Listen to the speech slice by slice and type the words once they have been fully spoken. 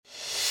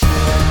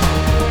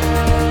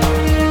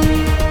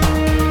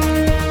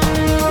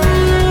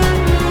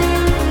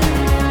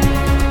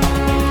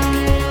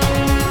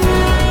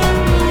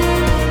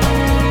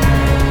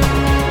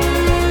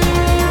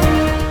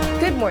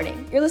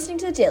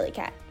Daily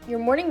Cat, your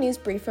morning news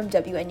brief from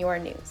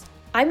WNUR News.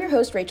 I'm your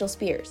host, Rachel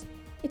Spears.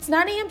 It's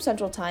 9 a.m.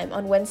 Central Time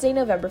on Wednesday,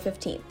 November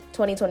 15th,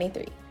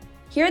 2023.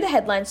 Here are the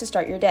headlines to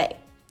start your day.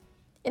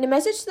 In a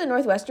message to the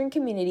Northwestern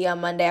community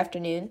on Monday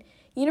afternoon,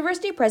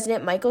 University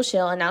President Michael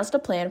Schill announced a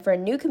plan for a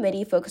new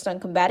committee focused on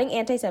combating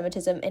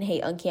anti-Semitism and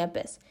hate on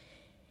campus.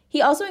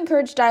 He also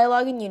encouraged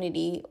dialogue and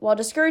unity while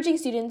discouraging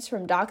students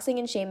from doxing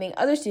and shaming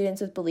other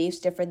students with beliefs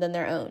different than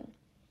their own.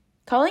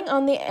 Calling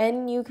on the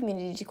NU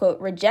community to,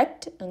 quote,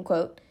 reject,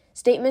 unquote,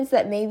 statements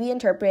that may be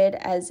interpreted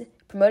as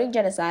promoting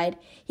genocide,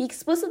 he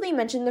explicitly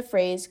mentioned the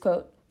phrase,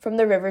 quote, from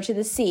the river to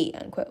the sea,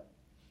 unquote.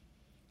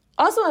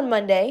 Also on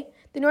Monday,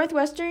 the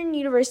Northwestern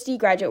University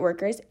Graduate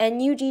Workers,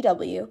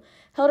 NUGW,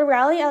 held a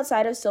rally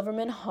outside of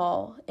Silverman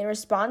Hall in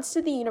response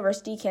to the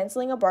university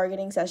canceling a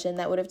bargaining session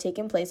that would have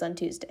taken place on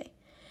Tuesday.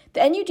 The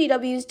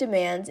NUGW's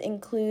demands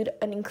include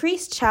an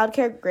increased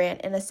childcare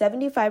grant and a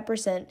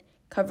 75%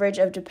 coverage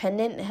of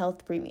dependent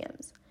health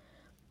premiums.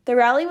 The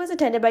rally was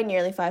attended by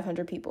nearly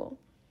 500 people.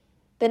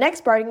 The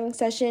next bargaining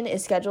session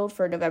is scheduled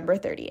for November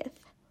 30th.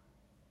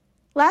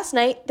 Last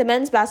night, the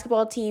men's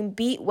basketball team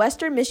beat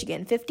Western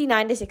Michigan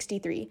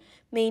 59-63,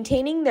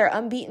 maintaining their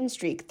unbeaten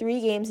streak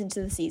 3 games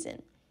into the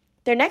season.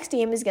 Their next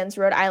game is against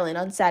Rhode Island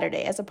on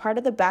Saturday as a part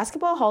of the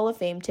Basketball Hall of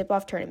Fame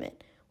tip-off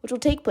tournament, which will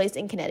take place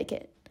in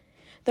Connecticut.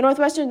 The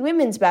Northwestern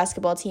women's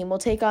basketball team will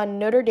take on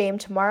Notre Dame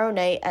tomorrow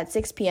night at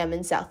 6 p.m.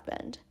 in South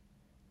Bend.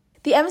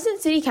 The Evanston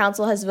City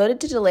Council has voted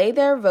to delay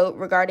their vote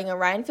regarding a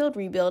Ryan Field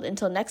rebuild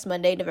until next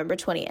Monday, November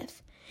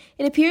 20th.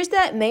 It appears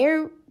that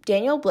Mayor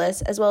Daniel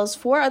Bliss, as well as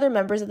 4 other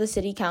members of the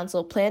City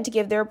Council, plan to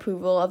give their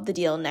approval of the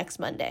deal next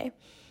Monday,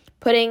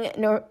 putting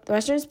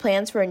Northwestern's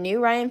plans for a new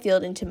Ryan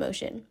Field into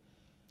motion.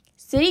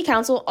 City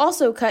Council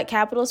also cut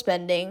capital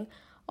spending,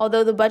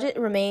 although the budget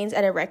remains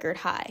at a record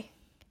high.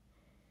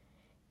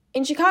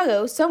 In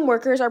Chicago, some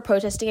workers are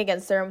protesting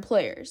against their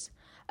employers.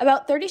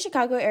 About 30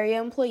 Chicago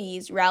area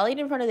employees rallied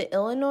in front of the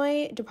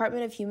Illinois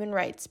Department of Human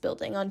Rights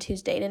building on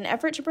Tuesday in an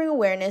effort to bring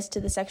awareness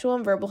to the sexual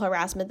and verbal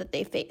harassment that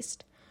they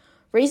faced.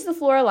 Raise the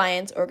Floor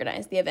Alliance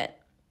organized the event.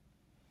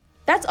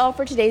 That's all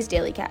for today's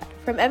Daily Cat.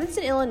 From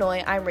Evanston,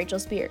 Illinois, I'm Rachel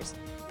Spears.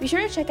 Be sure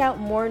to check out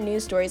more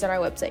news stories on our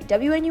website,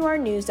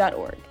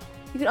 WNURnews.org.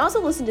 You can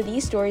also listen to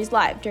these stories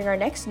live during our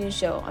next news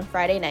show on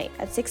Friday night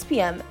at 6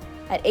 p.m.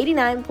 at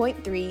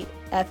 89.3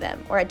 FM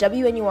or at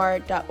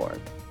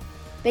WNUR.org.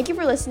 Thank you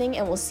for listening,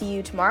 and we'll see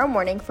you tomorrow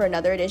morning for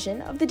another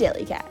edition of the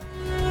Daily Cat.